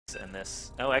in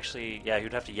this. Oh, actually, yeah, he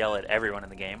would have to yell at everyone in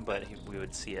the game, but we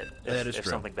would see it if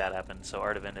something bad happened. So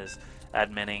Artivan is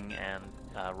adminning and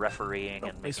refereeing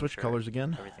and they making switch sure colors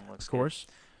again. everything looks Of course.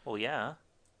 good. Well, yeah.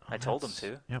 I told him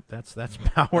to. Yep, that's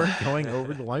power going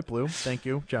over the light blue. Thank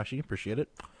you, Joshy. Appreciate it.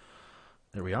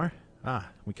 There we are.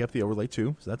 We kept the overlay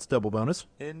too, so that's double bonus.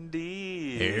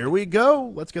 Indeed. Here we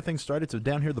go. Let's get things started. So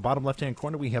down here, the bottom left-hand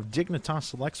corner, we have Dignitas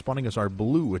Select spawning as our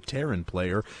blue Terran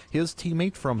player. His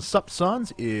teammate from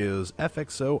SupSuns is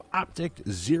FXO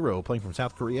OpTiKzErO, playing from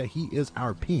South Korea. He is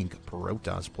our pink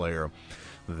Protoss player.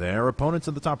 Their opponents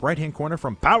in the top right-hand corner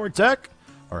from PowerTech,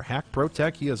 or Hack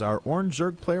ProTech. He is our orange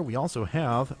Zerg player. We also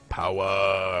have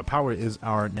Power. Power is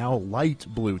our now light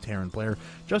blue Terran player,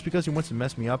 just because he wants to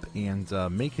mess me up and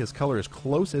make his color as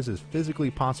close as is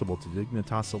physically possible to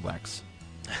Dignitas Select's.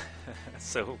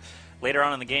 So later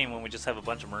on in the game, when we just have a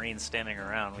bunch of Marines standing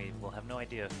around, we will have no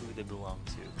idea who they belong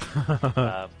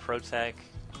to. ProTech,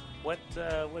 what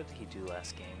did he do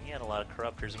last game? He had a lot of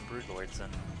Corruptors and Broodlords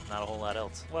and not a whole lot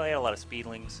else. Well, he had a lot of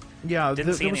Speedlings. Yeah,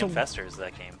 didn't see any Infestors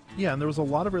that game. Yeah, and there was a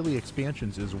lot of early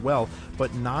expansions as well,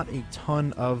 but not a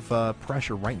ton of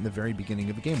pressure right in the very beginning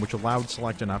of the game, which allowed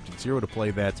Select and OpTiKzErO to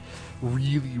play that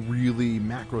really, really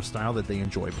macro style that they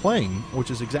enjoy playing,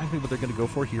 which is exactly what they're going to go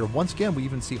for here. Once again, we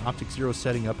even see OpTiKzErO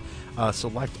setting up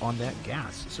Select on that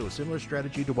gas. So a similar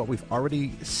strategy to what we've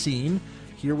already seen.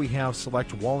 Here we have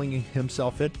Select walling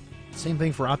himself in. Same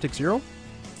thing for OpTiKzErO,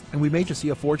 and we may just see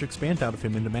a Forge expand out of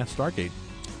him into Mass Stargate.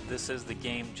 This is the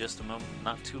game just a moment,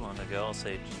 not too long ago, I'll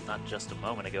say not just a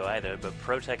moment ago either, but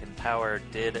ProTech and Power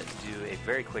did do a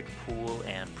very quick pool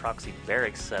and proxy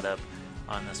barracks setup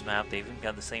on this map. They even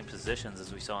got the same positions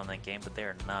as we saw in that game, but they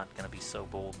are not going to be so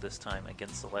bold this time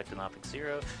against Select and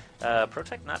OpTiKzErO.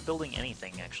 ProTech not building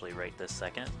anything actually right this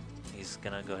second. He's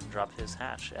going to go ahead and drop his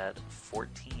hatch at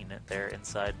 14 there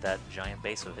inside that giant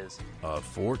base of his.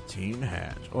 14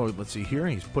 hatch. Oh, let's see here.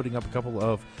 He's putting up a couple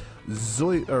of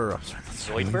Zoidbergs?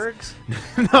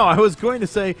 No, I was going to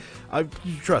say,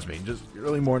 trust me, just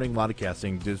early morning, a lot of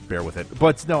casting, just bear with it.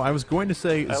 But no, I was going to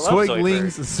say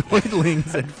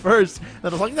Zoidlings at first. And I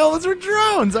was like, no, those are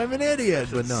drones. I'm an idiot.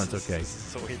 But no, it's okay.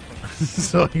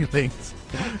 Zoidlings.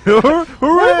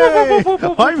 Hooray!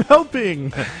 I'm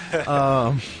helping.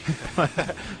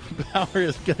 Power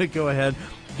is going to go ahead,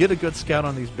 get a good scout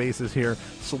on these bases here.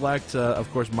 Select,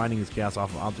 of course, mining his gas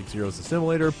off of OpTiKzEro's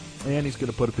assimilator, and he's going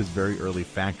to put up his very early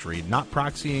factory. Not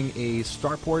proxying a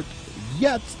starport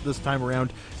yet this time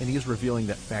around, and he is revealing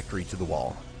that factory to the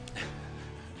wall.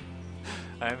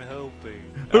 I'm helping.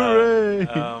 Hooray!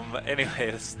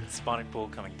 Anyway, this spawning pool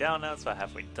coming down now. It's about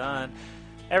halfway done.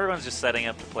 Everyone's just setting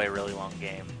up to play a really long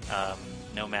game.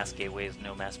 No mass gateways,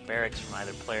 no mass barracks from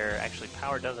either player. Actually,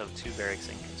 Power does have 2 barracks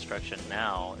in construction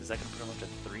now. Is that going to put him up to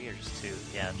 3 or just 2?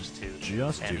 Yeah, just 2.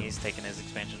 And he's taken his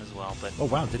expansion as well. But oh,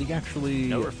 wow. Did he actually...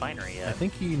 No refinery yet. I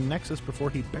think he Nexus before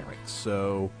he barracks,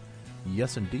 so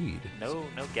yes, indeed. No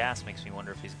gas makes me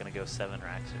wonder if he's going to go 7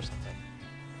 racks or something.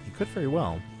 He could very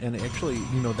well. And actually,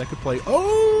 that could play...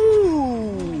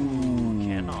 Oh!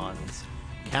 Cannons.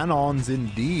 Cannons,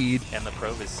 indeed. And the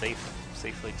probe is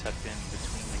safely tucked in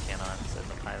between the cannons and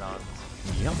the pylons.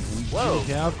 Yep. Whoa.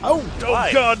 Have... Oh,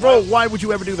 God, bro. Why would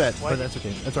you ever do that? But that's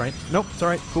okay. That's all right. Nope, it's all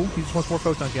right. Cool. He just wants more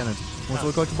photon cannons. He wants to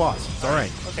look like the boss. It's all right.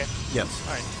 Okay. Yes.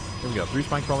 All right. Here we go. 3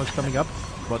 spine crawlers coming up.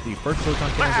 But the first photon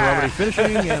cannons are already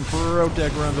finishing, and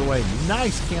ProTech runs away.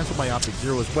 Nice cancel by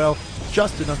OpTiKzErO as well.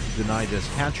 Just enough to deny this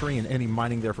hatchery and any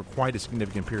mining there for quite a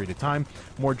significant period of time.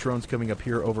 More drones coming up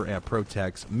here over at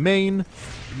ProTech's main.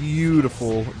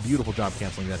 Beautiful, beautiful job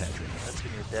canceling that hatchery. That's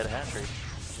going to be a dead hatchery.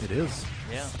 It is.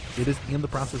 Yeah. It is in the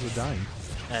process of dying.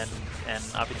 And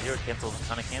OpTiKzErO canceled a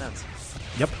ton of cannons.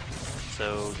 Yep.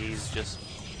 So he's just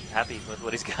happy with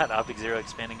what he's got. OpTiKzErO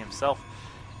expanding himself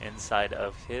inside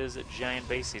of his giant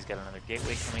base. He's got another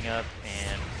gateway coming up,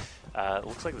 and it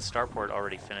looks like the starport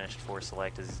already finished for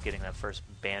Select as he's getting that first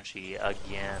Banshee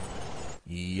again.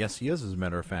 Yes, he is, as a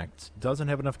matter of fact. Doesn't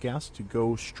have enough gas to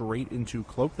go straight into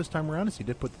Cloak this time around, as he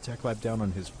did put the tech lab down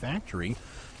on his factory.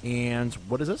 And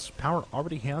what is this? Power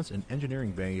already has an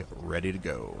engineering bay ready to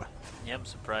go. Yeah, I'm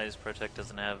surprised ProTech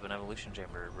doesn't have an evolution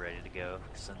chamber ready to go,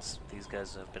 since these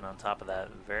guys have been on top of that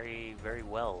very, very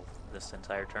well this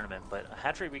entire tournament. But a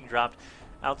hatchery being dropped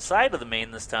outside of the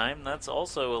main this time, that's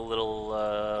also a little,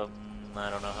 I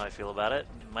don't know how I feel about it.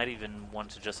 You might even want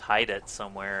to just hide it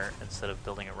somewhere instead of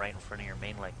building it right in front of your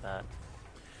main like that.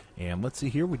 And let's see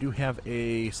here, we do have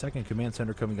a second command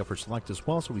center coming up for Select as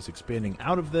well, so he's expanding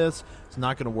out of this. He's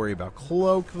not going to worry about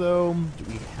Cloak, though. Do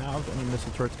we have any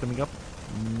missile turrets coming up?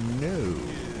 No.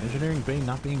 Engineering bay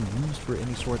not being used for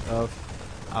any sort of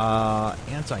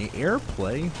Anti-air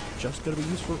play just going to be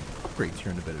used for upgrades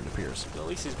here in a bit, it appears. Well, at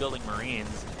least he's building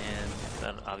Marines, and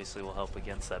that obviously will help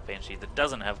against that Banshee that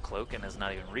doesn't have Cloak and is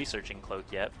not even researching Cloak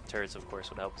yet. Turrets, of course,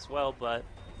 would help as well, but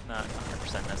not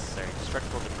 100% necessary.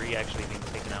 Destructible debris actually being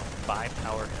taken out by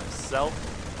Power himself,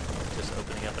 just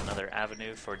opening up another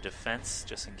avenue for defense,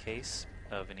 just in case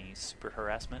of any super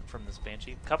harassment from this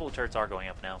Banshee. A couple of turrets are going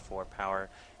up now for Power,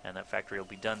 and that factory will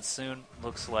be done soon.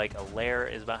 Looks like a lair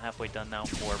is about halfway done now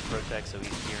for ProTech, so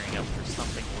he's gearing up for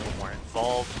something a little more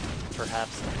involved.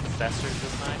 Perhaps Infestors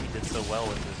this time. He did so well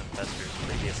with his Infestors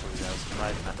previously that I was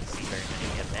surprised not to see very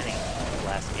many, if any,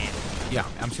 last game. Yeah,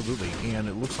 absolutely. And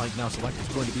it looks like now Select is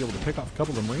going to be able to pick off a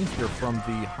couple of the Marines here from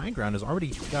the high ground. Has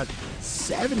already got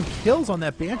 7 kills on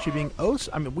that Banshee being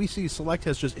I mean, we see Select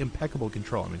has just impeccable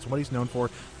control. I mean, it's what he's known for.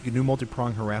 You can do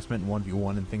multi-prong harassment in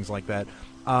 1v1 and things like that.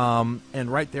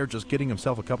 And right there, just getting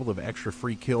himself a couple of extra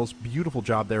free kills. Beautiful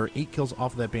job there. 8 kills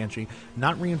off of that Banshee.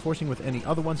 Not reinforcing with any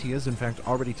other ones. He is, in fact,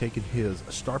 already taken his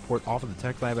starport off of the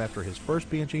tech lab after his first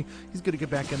Banshee. He's going to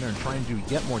get back in there and try and do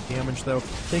yet more damage, though.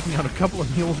 Taking out a couple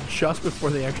of mules just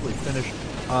before they actually finish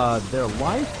their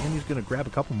life. And he's going to grab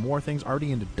a couple more things.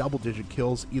 Already into double-digit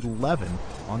kills. 11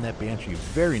 on that Banshee.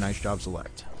 Very nice job,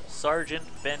 Select. Sergeant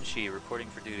Banshee reporting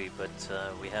for duty, but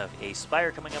we have a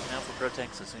Spire coming up now for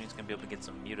ProTech, so soon he's going to be able to get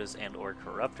some mutas and or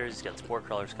corruptors. He's got Spore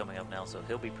Crawlers coming up now, so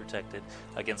he'll be protected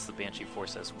against the Banshee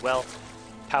force as well.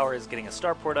 Power is getting a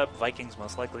starport up. Vikings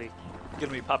most likely going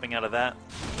to be popping out of that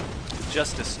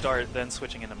just to start, then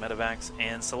switching into medevacs,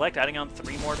 and Select adding on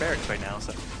 3 more barracks right now,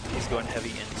 so he's going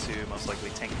heavy into most likely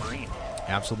Tank Marine.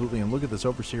 Absolutely, and look at this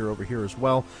Overseer over here as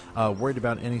well. Worried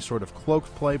about any sort of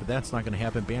cloaked play, but that's not going to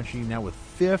happen. Banshee now with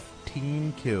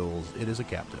 15 kills. It is a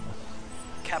captain.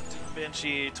 Captain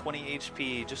Banshee, 20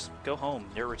 HP. Just go home.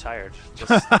 You're retired.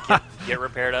 Just get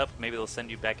repaired up. Maybe they'll send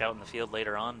you back out in the field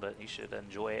later on, but you should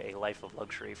enjoy a life of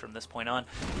luxury from this point on.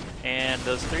 And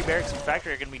those 3 barracks and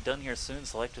factory are going to be done here soon.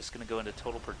 Select is going to go into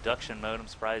total production mode. I'm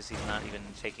surprised he's not even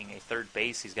taking a 3rd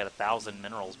base. He's got 1,000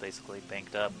 minerals basically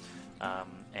banked up.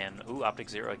 And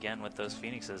OpTiKzErO again with those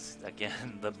Phoenixes.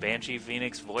 Again, the Banshee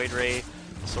Phoenix Void Ray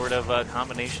sort of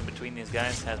combination between these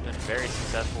guys has been very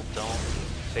successful. Don't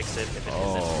fix it if it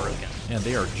isn't broken. And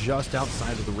they are just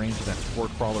outside of the range of that Spore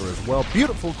Crawler as well.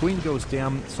 Beautiful. Queen goes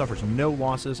down, suffers no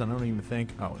losses. I don't even think.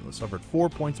 Oh, it suffered 4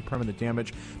 points of permanent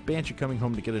damage. Banshee coming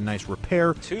home to get a nice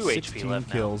repair. 2 HP left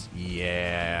kills. Now.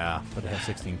 Yeah, but it has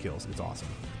 16 kills. It's awesome.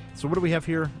 So what do we have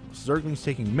here? Zergling's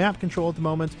taking map control at the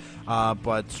moment,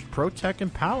 but ProTech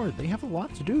and Power, they have a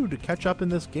lot to do to catch up in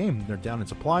this game. They're down in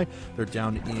supply. They're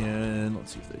down in,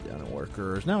 let's see if they're down in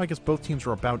workers. Now I guess both teams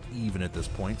are about even at this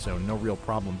point, so no real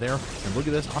problem there. And look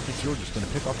at this, OpTiKzErO just going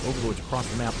to pick off Overlords across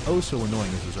the map. Oh, so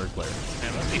annoying as a Zerg player.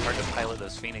 Man, it must be hard to pilot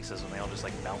those Phoenixes when they all just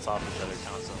like bounce off each other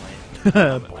constantly.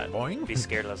 I'd be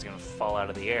scared that I was going to fall out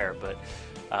of the air, but...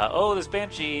 oh, this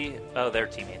Banshee. Oh, they're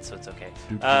teammates, so it's okay.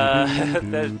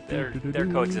 They're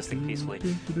coexisting peacefully.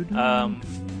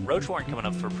 Roach Warren coming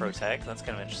up for ProTech. That's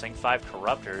kind of interesting. 5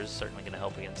 Corruptors, certainly going to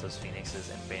help against those Phoenixes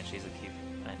and Banshees that keep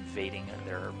invading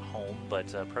their home. But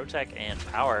ProTech and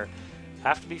Power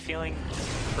have to be feeling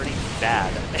pretty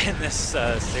bad in this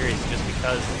series just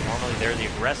because normally they're the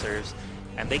aggressors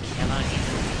and they cannot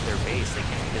even leave their base. They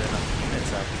can't get enough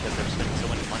units up because they're spending so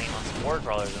much money on Spore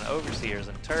Crawlers and Overseers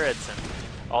and turrets and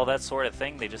all that sort of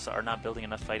thing. They just are not building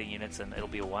enough fighting units, and it'll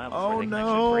be a while before they can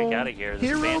actually break out of here.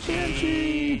 This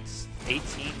Banshee,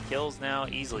 18 kills now,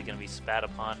 easily going to be spat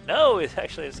upon. No, it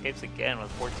actually escapes again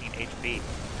with 14 HP.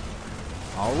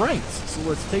 All right, so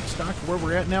let's take stock of where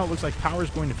we're at now. It looks like Power's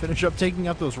going to finish up taking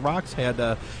out those rocks.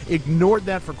 Had ignored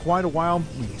that for quite a while.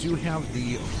 We do have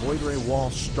the Void Ray wall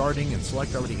starting, and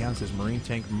Select already has his Marine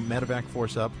Tank medevac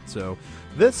force up. So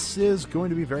this is going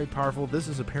to be very powerful. This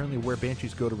is apparently where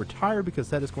Banshees go to retire because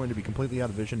that is going to be completely out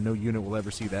of vision. No unit will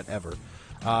ever see that ever.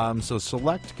 So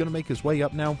Select going to make his way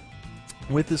up now.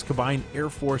 With this combined Air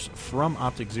Force from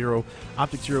OpTiKzErO.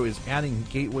 OpTiKzErO is adding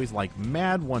gateways like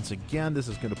mad once again. This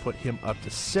is going to put him up to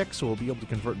 6, so we'll be able to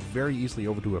convert very easily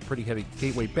over to a pretty heavy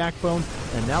gateway backbone.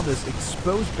 And now this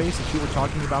exposed base that you were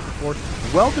talking about before,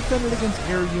 well defended against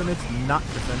air units, not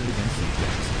defended against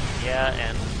sea. Yeah,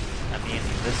 and I mean,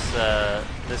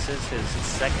 this is his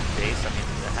 2nd base. I mean,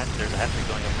 there's a hatchery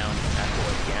going up now in the natural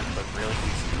again, but really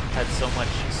he's had so much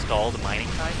stalled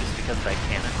mining time just because of that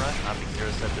cannon rush.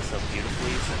 OpTiKzErO set this up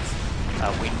beautifully since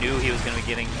we knew he was going to be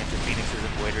getting into Phoenixes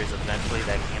and Void Rays eventually.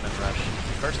 That cannon rush,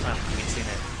 the first time we've seen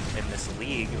it in this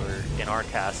league, or in our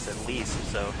cast at least,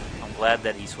 so I'm glad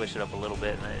that he switched it up a little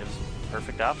bit, and it was a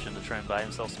perfect option to try and buy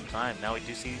himself some time. Now we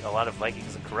do see a lot of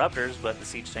Vikings and Corruptors, but the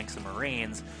Siege Tanks and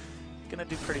Marines going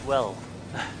to do pretty well.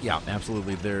 Yeah,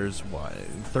 absolutely. There's,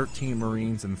 13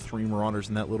 Marines and 3 Marauders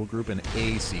in that little group and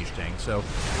a Siege Tank. So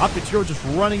OpTiKzErO just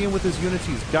running in with his units.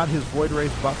 He's got his Void Rays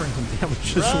buffering some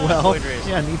damage as well.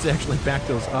 Yeah, needs to actually back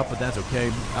those up, but that's okay.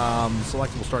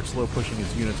 SeleCT will start slow pushing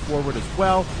his units forward as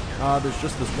well. There's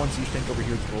just this one Siege Tank over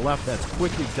here to the left that's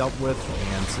quickly dealt with,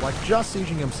 and SeleCT just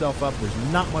sieging himself up.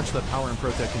 There's not much that Power and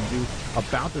ProTech can do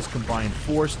about this combined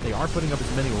force. They are putting up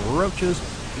as many Roaches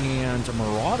and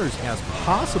Marauders as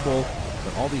possible,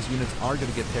 but all these units are going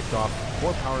to get picked off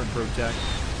for Power and ProTech.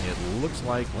 It looks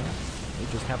like, well, they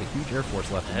just have a huge Air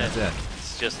Force left, and that's it.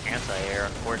 It's just anti-air,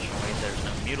 unfortunately. There's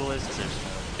no Mutilisks, there's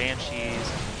no Banshees,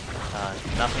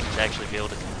 nothing to actually be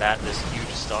able to combat this huge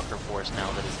Stalker force now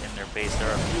that is in their base. There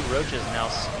are a few Roaches now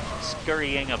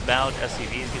scurrying about.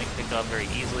 SCVs getting picked off very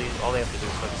easily. All they have to do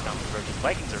is focus down the Roaches.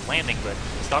 Vikings are landing, but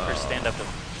Stalkers stand up to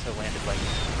land it like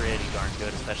pretty darn good,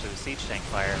 especially with Siege Tank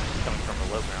fire coming from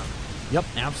the low ground. Yep,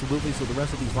 absolutely. So the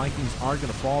rest of these Vikings are going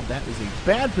to fall. That is a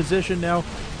bad position now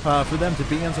for them to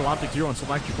be in. So OpTiKzErO and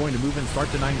SeleCT are going to move in,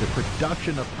 start denying the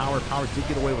production of Power. Power did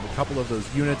get away with a couple of those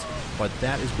units, but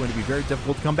that is going to be very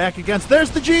difficult to come back against. There's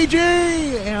the GG!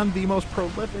 And the most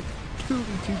prolific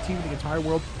 2v2 team in the entire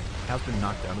world has been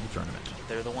knocked out of the tournament.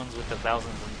 They're the ones with the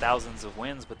thousands and thousands of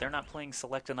wins, but they're not playing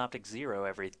SeleCT and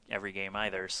OpTiKzErO every game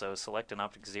either. So SeleCT and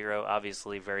OpTiKzErO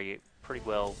obviously pretty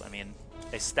well,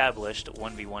 established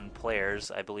 1v1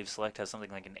 players. I believe SeleCT has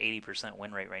something like an 80%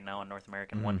 win rate right now on North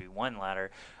American 1v1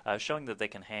 ladder, showing that they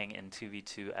can hang in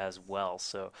 2v2 as well.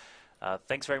 So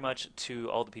thanks very much to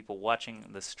all the people watching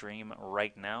the stream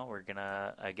right now. We're going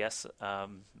to, I guess,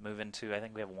 move into, I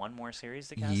think we have one more series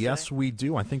to cast Yes, today. we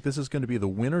do. I think this is going to be the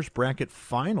Winners Bracket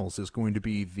Finals is going to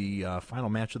be the final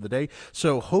match of the day.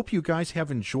 So hope you guys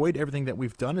have enjoyed everything that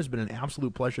we've done. It's been an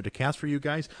absolute pleasure to cast for you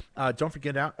guys. Don't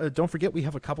forget we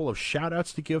have a couple of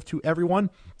shout-outs to give to everyone.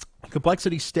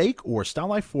 Complexity Steak or Style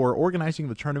Life for organizing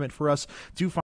the tournament for us. Do